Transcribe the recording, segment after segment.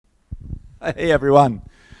Hey everyone,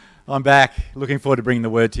 I'm back. Looking forward to bringing the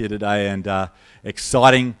word to you today, and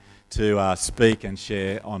exciting to speak and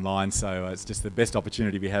share online. So it's just the best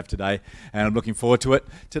opportunity we have today, and I'm looking forward to it.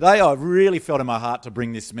 Today I've really felt in my heart to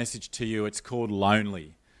bring this message to you. It's called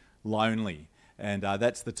Lonely, and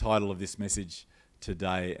that's the title of this message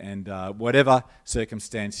today. And whatever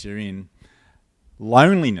circumstance you're in,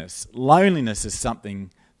 loneliness is something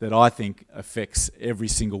that I think affects every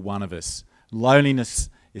single one of us. Loneliness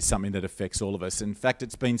is something that affects all of us. In fact,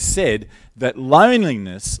 it's been said that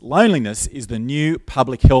loneliness is the new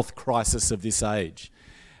public health crisis of this age.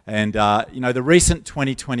 And, the recent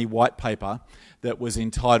 2020 white paper that was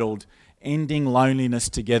entitled Ending Loneliness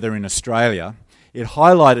Together in Australia, it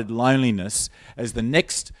highlighted loneliness as the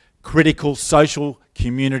next critical social,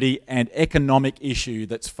 community and economic issue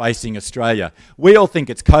that's facing Australia. We all think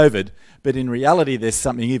it's COVID, but in reality there's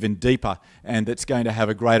something even deeper and that's going to have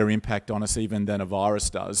a greater impact on us even than a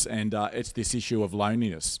virus does, and it's this issue of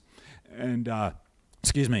loneliness. And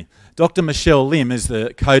Dr. Michelle Lim is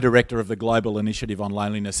the co-director of the Global Initiative on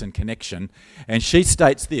Loneliness and Connection, and she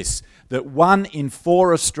states this, that 1 in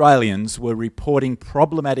 4 Australians were reporting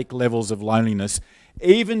problematic levels of loneliness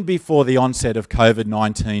even before the onset of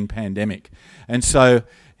COVID-19 pandemic. And so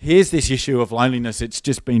here's this issue of loneliness. It's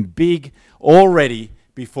just been big already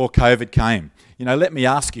before COVID came. Let me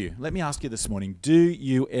ask you this morning, do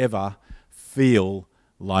you ever feel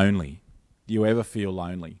lonely? Do you ever feel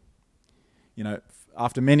lonely?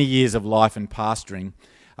 After many years of life and pastoring,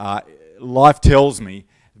 life tells me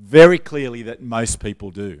very clearly that most people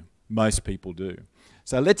do. Most people do.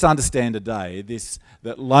 So let's understand today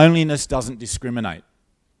that loneliness doesn't discriminate,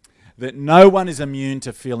 that no one is immune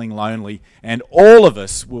to feeling lonely, and all of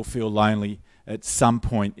us will feel lonely at some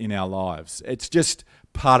point in our lives. It's just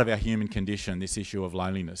part of our human condition, this issue of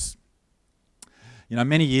loneliness.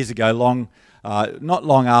 Many years ago, not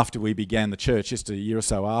long after we began the church, just a year or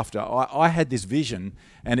so after, I had this vision,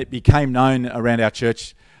 and it became known around our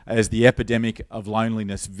church as the epidemic of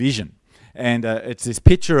loneliness vision. And it's this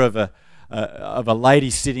picture of a lady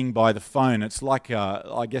sitting by the phone. It's like,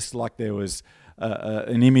 I guess, like there was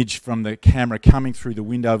an image from the camera coming through the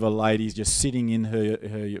window of a lady just sitting in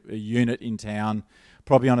her unit in town,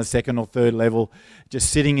 probably on a second or third level, just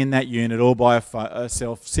sitting in that unit all by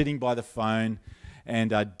herself, sitting by the phone,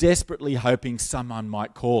 and desperately hoping someone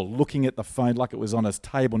might call, looking at the phone like it was on a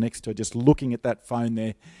table next to her, just looking at that phone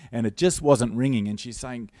there, and it just wasn't ringing. And she's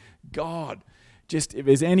saying, God, just if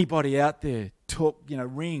there's anybody out there,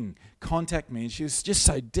 ring, contact me. And she was just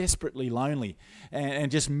so desperately lonely,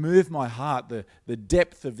 and just moved my heart, the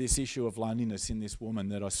depth of this issue of loneliness in this woman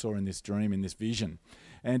that I saw in this dream, in this vision.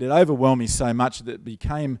 And it overwhelmed me so much that it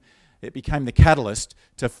became the catalyst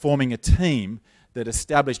to forming a team that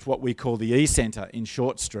established what we call the E-Centre in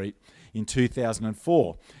Short Street in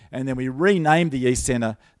 2004. And then we renamed the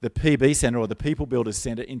E-Centre the PB Centre, or the People Builders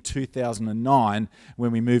Centre, in 2009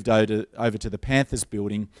 when we moved over to the Panthers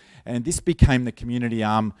building. And this became the community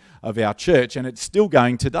arm of our church, and it's still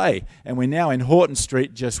going today. And we're now in Horton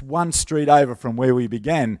Street, just one street over from where we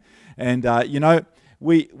began. And,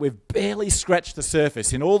 we've barely scratched the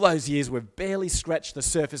surface. In all those years, we've barely scratched the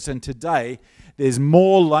surface, and today there's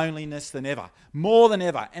more loneliness than ever,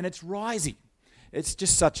 and it's rising. It's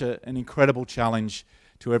just such an incredible challenge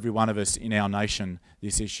to every one of us in our nation,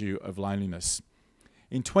 this issue of loneliness.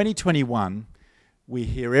 In 2021, we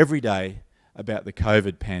hear every day about the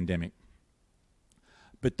COVID pandemic.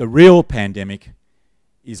 But the real pandemic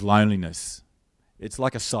is loneliness. It's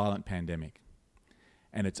like a silent pandemic,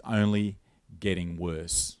 and it's only getting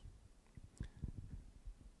worse.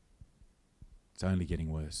 It's only getting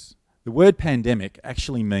worse. The word pandemic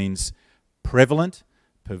actually means prevalent,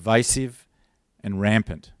 pervasive, and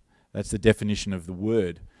rampant. That's the definition of the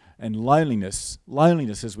word. And loneliness,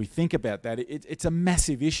 as we think about that, it's a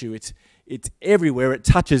massive issue. It's everywhere. It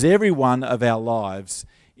touches every one of our lives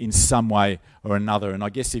in some way or another. And I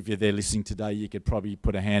guess if you're there listening today, you could probably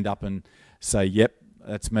put a hand up and say, yep,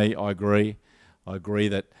 that's me, I agree. I agree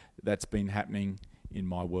that that's been happening in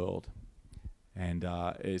my world. And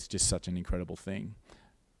it's just such an incredible thing.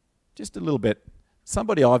 Just a little bit,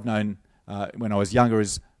 somebody I've known when I was younger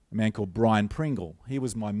is a man called Brian Pringle. He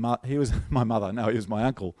was my uncle. He was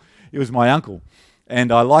my uncle.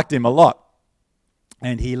 And I liked him a lot.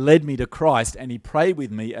 And he led me to Christ, and he prayed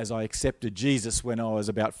with me as I accepted Jesus when I was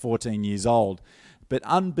about 14 years old. But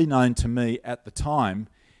unbeknown to me at the time,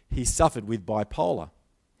 he suffered with bipolar.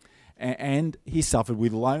 And he suffered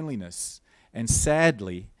with loneliness, and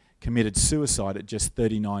sadly committed suicide at just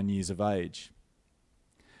 39 years of age.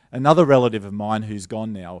 Another relative of mine who's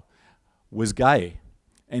gone now was gay,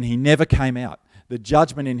 and he never came out. the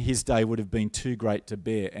judgment in his day would have been too great to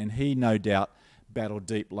bear, and he no doubt battled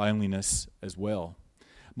deep loneliness as well.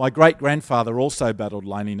 My great-grandfather also battled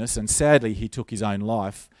loneliness, and sadly he took his own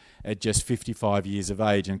life at just 55 years of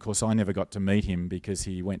age, and of course I never got to meet him because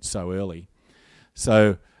he went so early.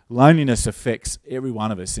 So loneliness affects every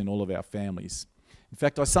one of us in all of our families. In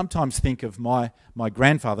fact, I sometimes think of my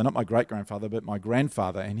grandfather, not my great-grandfather, but my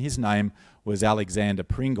grandfather, and his name was Alexander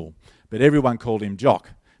Pringle, but everyone called him Jock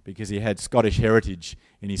because he had Scottish heritage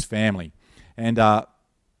in his family. And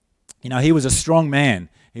he was a strong man.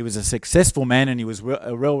 He was a successful man, and he was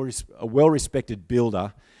a well-respected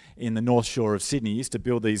builder in the North Shore of Sydney. He used to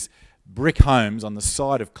build these brick homes on the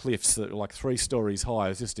side of cliffs that were like 3 stories high. It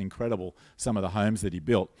was just incredible, some of the homes that he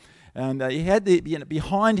built. And he had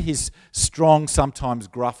behind his strong, sometimes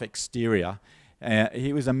gruff exterior,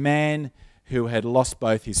 he was a man who had lost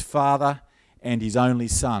both his father and his only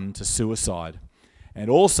son to suicide, and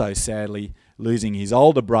also, sadly, losing his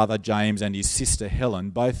older brother James and his sister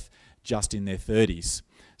Helen, both just in their 30s.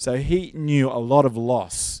 So he knew a lot of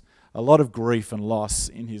loss, a lot of grief and loss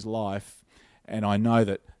in his life, and I know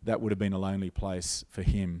that would have been a lonely place for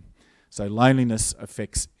him. So loneliness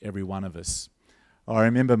affects every one of us. I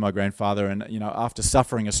remember my grandfather, and after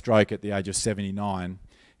suffering a stroke at the age of 79,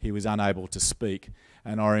 he was unable to speak,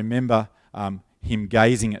 and I remember him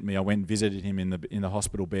gazing at me. I went and visited him in the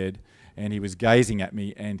hospital bed, and he was gazing at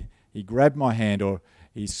me, and he grabbed my hand, or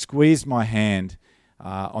he squeezed my hand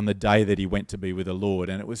on the day that he went to be with the Lord.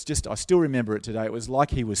 And it was just, I still remember it today, it was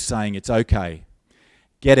like he was saying, it's okay,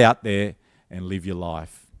 get out there and live your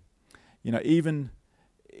life. Even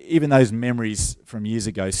those memories from years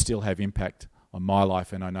ago still have impact on my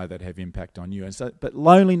life, and I know that have impact on you. And so, but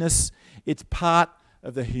loneliness, it's part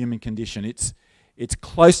of the human condition. It's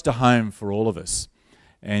close to home for all of us,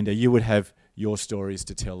 and you would have your stories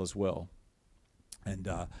to tell as well. And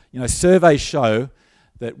surveys show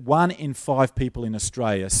that 1 in 5 people in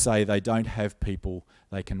Australia say they don't have people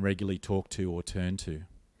they can regularly talk to or turn to.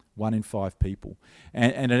 1 in 5 people.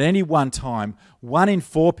 And at any one time, 1 in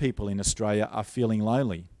 4 people in Australia are feeling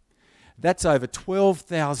lonely. That's over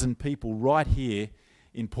 12,000 people right here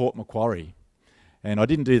in Port Macquarie. And I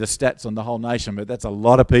didn't do the stats on the whole nation, but that's a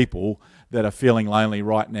lot of people that are feeling lonely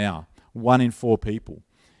right now. 1 in 4 people.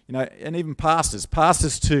 And even pastors.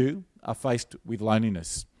 Pastors too are faced with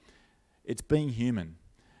loneliness. It's being human.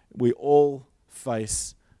 We all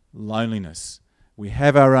face loneliness. We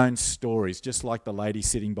have our own stories, just like the lady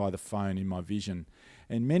sitting by the phone in my vision.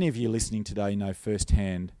 And many of you listening today know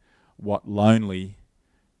firsthand what lonely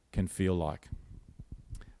can feel like.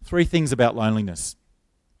 3 things about loneliness.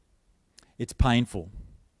 It's painful.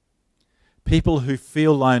 People who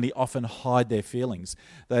feel lonely often hide their feelings.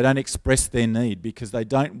 They don't express their need because they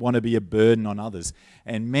don't want to be a burden on others.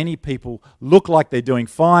 And many people look like they're doing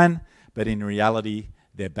fine, but in reality,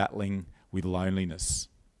 they're battling with loneliness.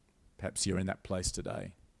 Perhaps you're in that place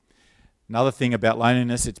today. Another thing about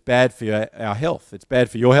loneliness, it's bad for our health. It's bad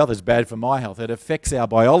for your health, it's bad for my health. It affects our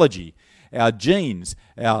biology, our genes,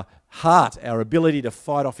 our heart, our ability to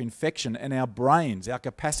fight off infection, and our brains, our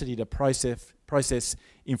capacity to process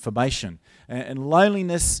information. And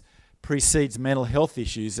loneliness precedes mental health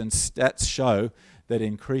issues, and stats show that it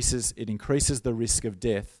increases the risk of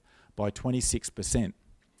death by 26%.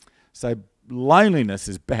 So loneliness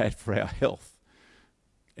is bad for our health.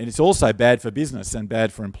 And it's also bad for business and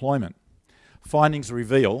bad for employment. Findings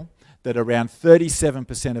reveal that around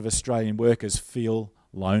 37% of Australian workers feel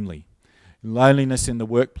lonely. Loneliness in the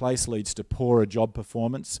workplace leads to poorer job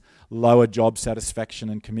performance, lower job satisfaction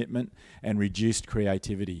and commitment, and reduced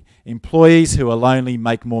creativity. Employees who are lonely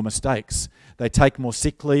make more mistakes. They take more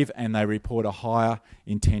sick leave, and they report a higher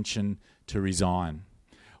intention to resign.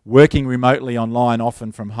 Working remotely online,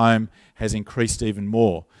 often from home, has increased even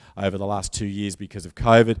more over the last 2 years because of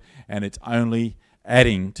COVID, and it's only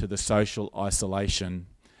adding to the social isolation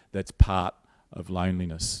that's part of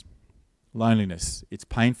loneliness. Loneliness, it's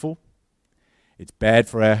painful, it's bad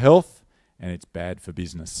for our health, and it's bad for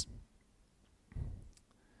business.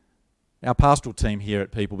 Our pastoral team here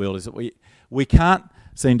at People Builders, we can't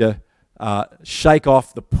seem to shake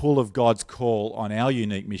off the pull of God's call on our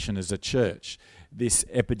unique mission as a church. This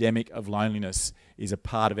epidemic of loneliness is a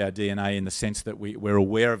part of our DNA in the sense that we're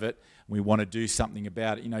aware of it, and we want to do something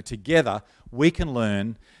about it. Together we can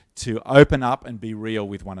learn to open up and be real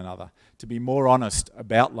with one another, to be more honest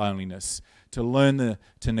about loneliness, to learn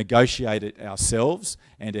to negotiate it ourselves,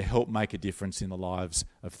 and to help make a difference in the lives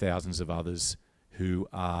of thousands of others who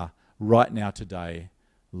are right now today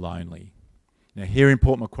lonely. Now here in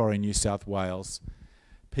Port Macquarie, New South Wales,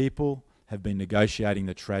 people have been negotiating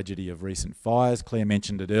the tragedy of recent fires. Claire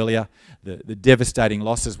mentioned it earlier, the devastating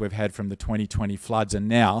losses we've had from the 2020 floods, and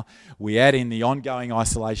now we add in the ongoing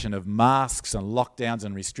isolation of masks and lockdowns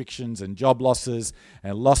and restrictions and job losses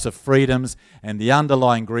and loss of freedoms and the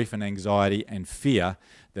underlying grief and anxiety and fear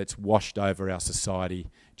that's washed over our society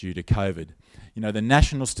due to COVID. You know, the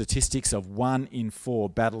national statistics of 1 in 4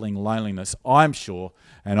 battling loneliness, I'm sure,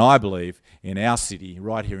 and I believe, in our city,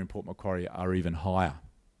 right here in Port Macquarie, are even higher.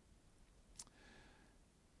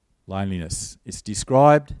 Loneliness. It's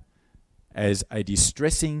described as a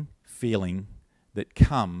distressing feeling that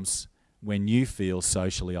comes when you feel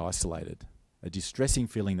socially isolated. A distressing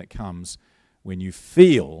feeling that comes when you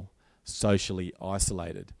feel socially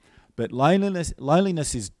isolated. But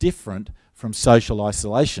loneliness is different from social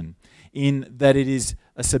isolation in that it is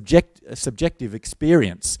a subjective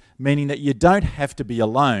experience, meaning that you don't have to be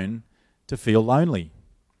alone to feel lonely.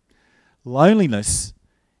 Loneliness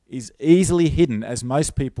is easily hidden as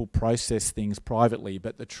most people process things privately,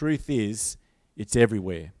 but the truth is it's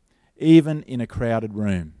everywhere, even in a crowded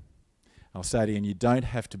room. I'll say to you, and you don't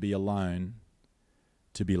have to be alone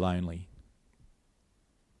to be lonely.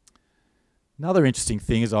 Another interesting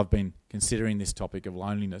thing as I've been considering this topic of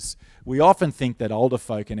loneliness, we often think that older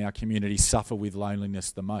folk in our community suffer with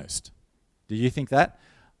loneliness the most. Do you think that?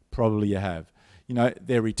 Probably you have. You know,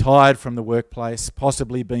 they're retired from the workplace,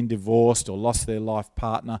 possibly been divorced or lost their life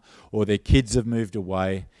partner, or their kids have moved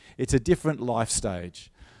away. It's a different life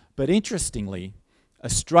stage. But interestingly,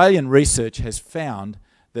 Australian research has found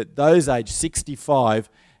that those aged 65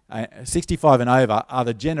 and over are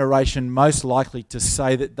the generation most likely to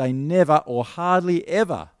say that they never or hardly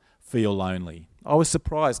ever feel lonely. I was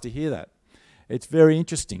surprised to hear that. It's very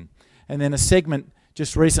interesting. And then a segment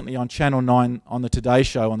just recently on Channel 9 on the Today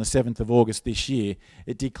Show on the 7th of August this year,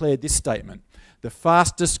 it declared this statement: the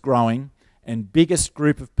fastest growing and biggest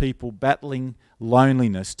group of people battling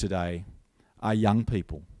loneliness today are young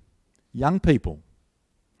people. Young people.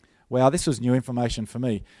 Wow, this was new information for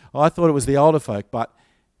me. I thought it was the older folk, but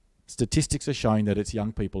statistics are showing that it's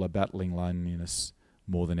young people are battling loneliness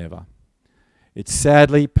more than ever. It's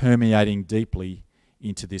sadly permeating deeply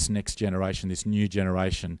into this next generation, this new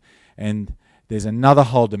generation. And there's another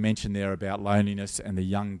whole dimension there about loneliness and the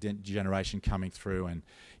young generation coming through. And,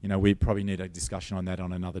 you know, we probably need a discussion on that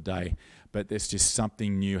on another day. But there's just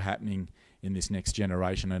something new happening in this next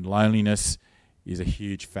generation. And loneliness is a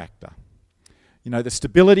huge factor. You know, the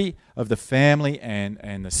stability of the family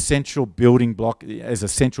and the central building block, as a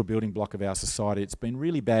central building block of our society, it's been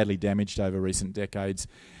really badly damaged over recent decades.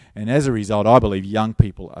 And as a result, I believe young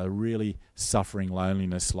people are really suffering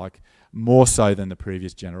loneliness, like more so than the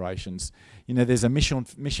previous generations. You know, there's a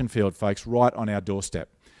mission field, folks, right on our doorstep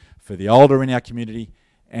for the older in our community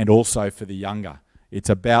and also for the younger. It's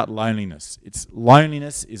about loneliness.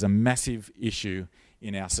 Loneliness is a massive issue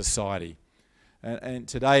in our society. And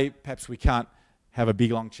today, perhaps we can't have a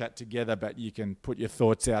big long chat together, but you can put your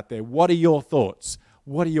thoughts out there. What are your thoughts?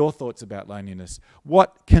 What are your thoughts about loneliness?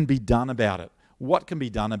 What can be done about it? What can be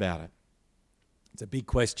done about it? It's a big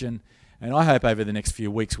question, and I hope over the next few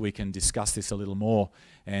weeks we can discuss this a little more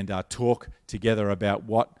and talk together about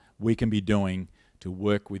what we can be doing to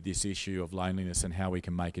work with this issue of loneliness and how we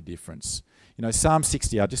can make a difference. You know, Psalm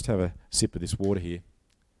 60, I'll just have a sip of this water here.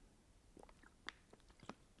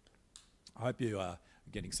 I hope you are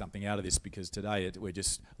getting something out of this, because today we're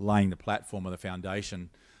just laying the platform or the foundation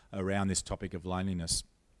around this topic of loneliness,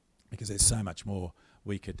 because there's so much more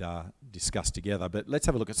we could discuss together. But let's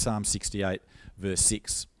have a look at Psalm 68 verse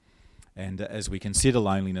 6, and as we consider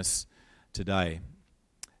loneliness today,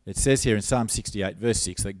 it says here in Psalm 68 verse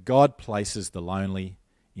 6 that God places the lonely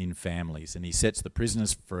in families and he sets the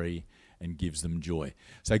prisoners free and gives them joy.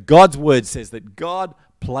 So God's word says that God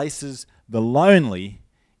places the lonely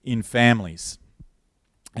in families.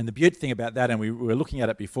 And the beautiful thing about that, and we were looking at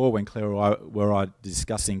it before when Claire and I were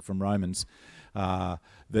discussing from Romans, that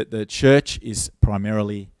the church is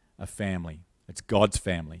primarily a family. It's God's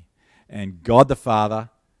family. And God the Father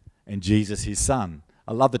and Jesus his Son.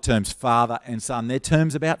 I love the terms Father and Son. They're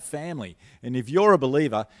terms about family. And if you're a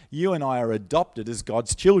believer, you and I are adopted as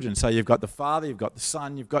God's children. So you've got the Father, you've got the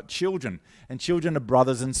Son, you've got children. And children are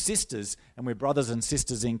brothers and sisters. And we're brothers and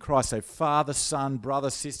sisters in Christ. So Father, Son, brother,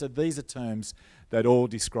 sister, these are terms that all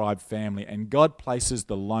describe family. And God places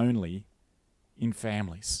the lonely in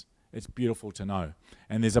families. It's beautiful to know.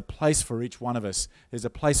 And there's a place for each one of us. There's a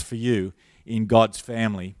place for you in God's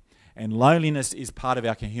family. And loneliness is part of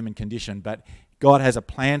our human condition, but God has a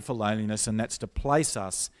plan for loneliness, and that's to place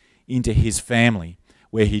us into his family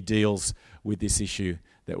where he deals with this issue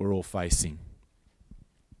that we're all facing.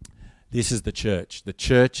 This is the church. The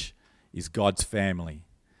church is God's family.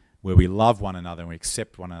 where we love one another and we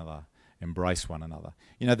accept one another, embrace one another.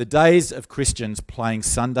 You know, the days of Christians playing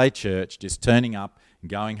Sunday church, just turning up and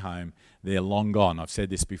going home, they're long gone. I've said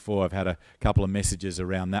this before. I've had a couple of messages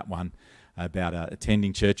around that one about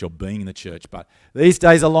attending church or being in the church. But these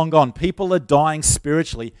days are long gone. People are dying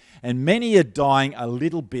spiritually, and many are dying a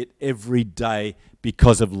little bit every day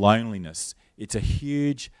because of loneliness. It's a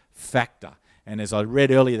huge factor. And as I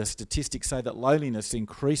read earlier, the statistics say that loneliness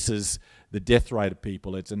increases the death rate of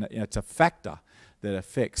people. It's a factor that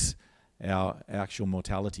affects our actual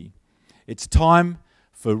mortality. It's time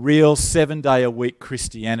for real 7-day-a-week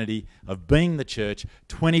Christianity of being the church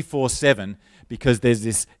 24/7, because there's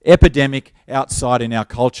this epidemic outside in our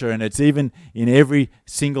culture, and it's even in every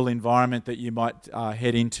single environment that you might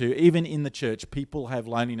head into. Even in the church, people have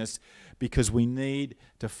loneliness because we need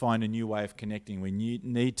to find a new way of connecting. We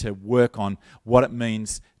need to work on what it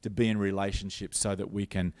means to be in relationships so that we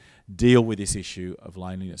can deal with this issue of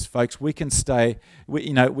loneliness. Folks, we can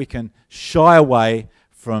we can shy away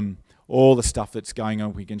from all the stuff that's going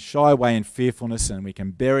on. We can shy away in fearfulness, and we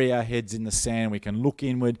can bury our heads in the sand. We can look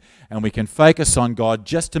inward, and we can focus on God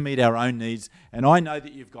just to meet our own needs. And I know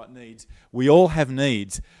that you've got needs. We all have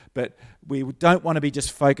needs, but we don't want to be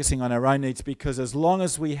just focusing on our own needs, because as long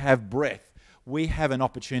as we have breath, we have an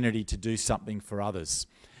opportunity to do something for others.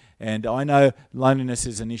 And I know loneliness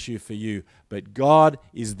is an issue for you, but God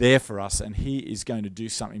is there for us, and He is going to do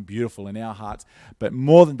something beautiful in our hearts. But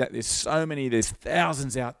more than that, there's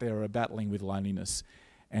thousands out there who are battling with loneliness.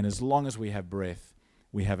 And as long as we have breath,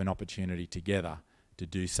 we have an opportunity together to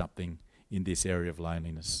do something in this area of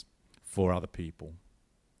loneliness for other people.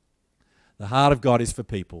 The heart of God is for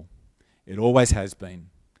people. It always has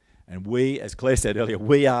been. And we, as Claire said earlier,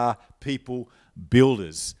 we are people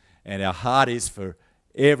builders. And our heart is for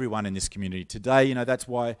everyone in this community. Today, that's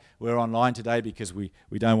why we're online today, because we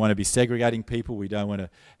don't want to be segregating people. We don't want to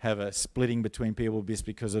have a splitting between people just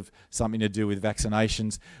because of something to do with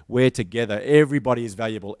vaccinations. We're together. Everybody is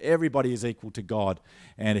valuable. Everybody is equal to God,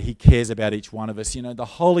 and He cares about each one of us. The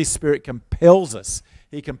Holy Spirit compels us.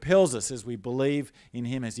 He compels us as we believe in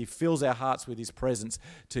Him, as He fills our hearts with His presence,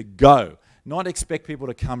 to go. Not expect people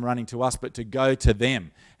to come running to us, but to go to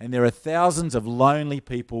them. And there are thousands of lonely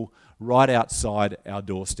people right outside our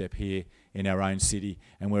doorstep here in our own city.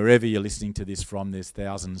 And wherever you're listening to this from, there's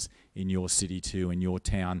thousands in your city too, in your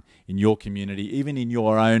town, in your community, even in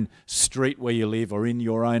your own street where you live, or in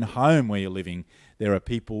your own home where you're living. There are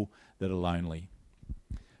people that are lonely.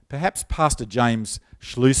 Perhaps Pastor James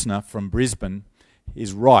Schleusner from Brisbane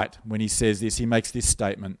is right when he says this. He makes this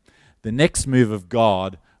statement: the next move of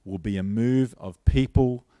God will be a move of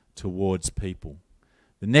people towards people.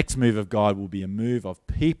 The next move of God will be a move of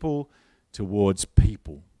people towards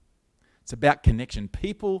people. It's about connection.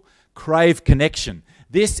 People crave connection.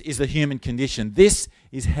 This is the human condition. This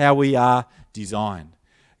is how we are designed.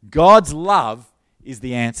 God's love is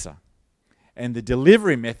the answer. And the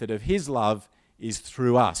delivery method of His love is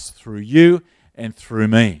through us, through you and through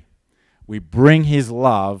me. We bring His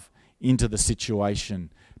love into the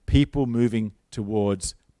situation. People moving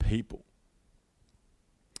towards people.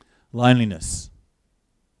 Loneliness.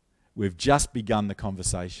 We've just begun the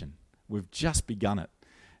conversation. We've just begun it.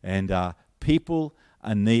 And people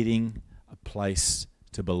are needing a place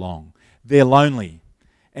to belong. They're lonely,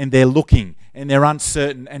 and they're looking, and they're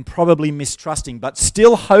uncertain, and probably mistrusting, but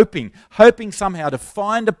still hoping somehow to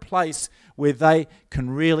find a place where they can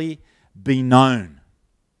really be known.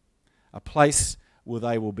 A place where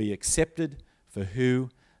they will be accepted for who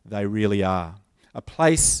they really are. A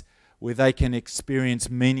place where they can experience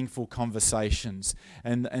meaningful conversations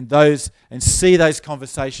and see those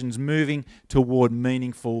conversations moving toward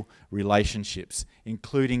meaningful relationships,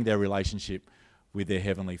 including their relationship with their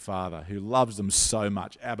Heavenly Father, who loves them so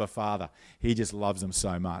much. Abba Father, He just loves them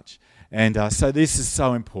so much. And so this is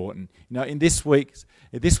so important. In this week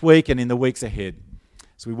and in the weeks ahead,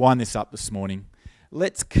 as we wind this up this morning,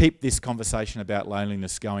 let's keep this conversation about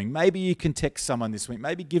loneliness going. Maybe you can text someone this week.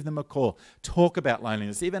 Maybe give them a call. Talk about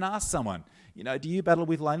loneliness. Even ask someone, do you battle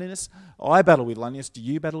with loneliness? I battle with loneliness. Do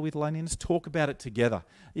you battle with loneliness? Talk about it together.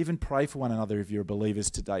 Even pray for one another if you're believers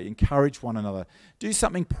today. Encourage one another. Do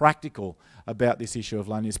something practical about this issue of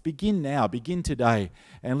loneliness. Begin now. Begin today.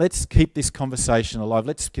 And let's keep this conversation alive.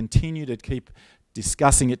 Let's continue to keep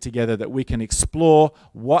discussing it together, that we can explore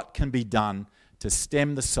what can be done to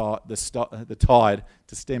stem the tide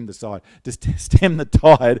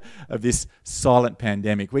of this silent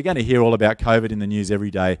pandemic. We're going to hear all about COVID in the news every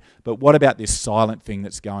day, but what about this silent thing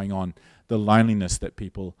that's going on, the loneliness that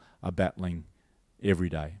people are battling every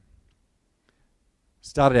day?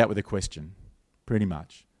 Started out with a question, pretty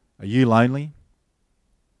much. Are you lonely?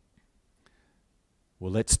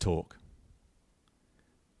 Well, let's talk.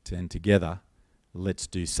 And together, let's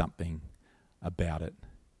do something about it.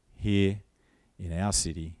 Here, in our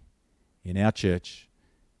city, in our church,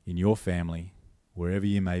 in your family, wherever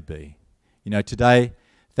you may be. You know, today,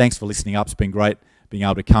 thanks for listening up. It's been great being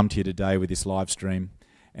able to come to you today with this live stream,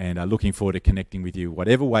 and looking forward to connecting with you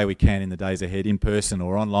whatever way we can in the days ahead, in person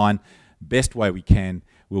or online. Best way we can,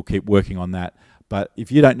 we'll keep working on that. But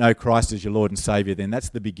if you don't know Christ as your Lord and Saviour, then that's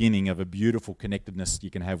the beginning of a beautiful connectedness you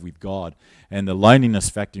can have with God. And the loneliness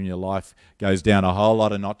factor in your life goes down a whole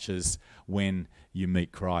lot of notches when you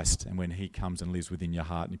meet Christ and when he comes and lives within your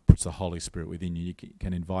heart and he puts the Holy Spirit within you. You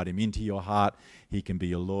can invite him into your heart. He can be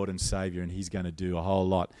your Lord and Saviour, and he's going to do a whole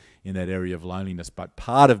lot in that area of loneliness. But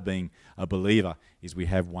part of being a believer is we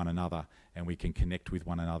have one another, and we can connect with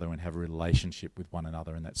one another and have a relationship with one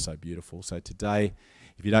another, and that's so beautiful. So today,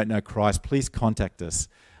 if you don't know Christ, please contact us.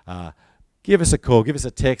 Give us a call, give us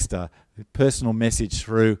a text, a personal message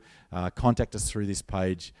through, contact us through this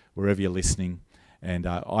page, wherever you're listening. And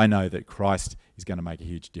I know that Christ is going to make a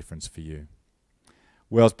huge difference for you.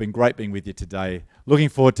 Well, it's been great being with you today. Looking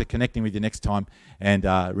forward to connecting with you next time. And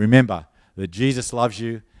remember that Jesus loves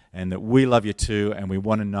you and that we love you too, and we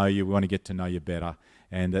want to know you, we want to get to know you better.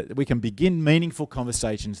 And that we can begin meaningful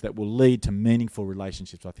conversations that will lead to meaningful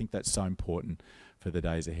relationships. I think that's so important for the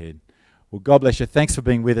days ahead. Well, God bless you. Thanks for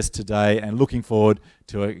being with us today, and looking forward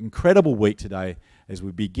to an incredible week today as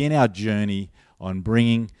we begin our journey on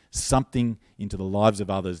bringing something into the lives of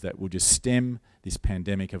others that will just stem this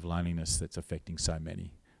pandemic of loneliness that's affecting so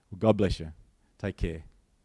many. Well, God bless you. Take care.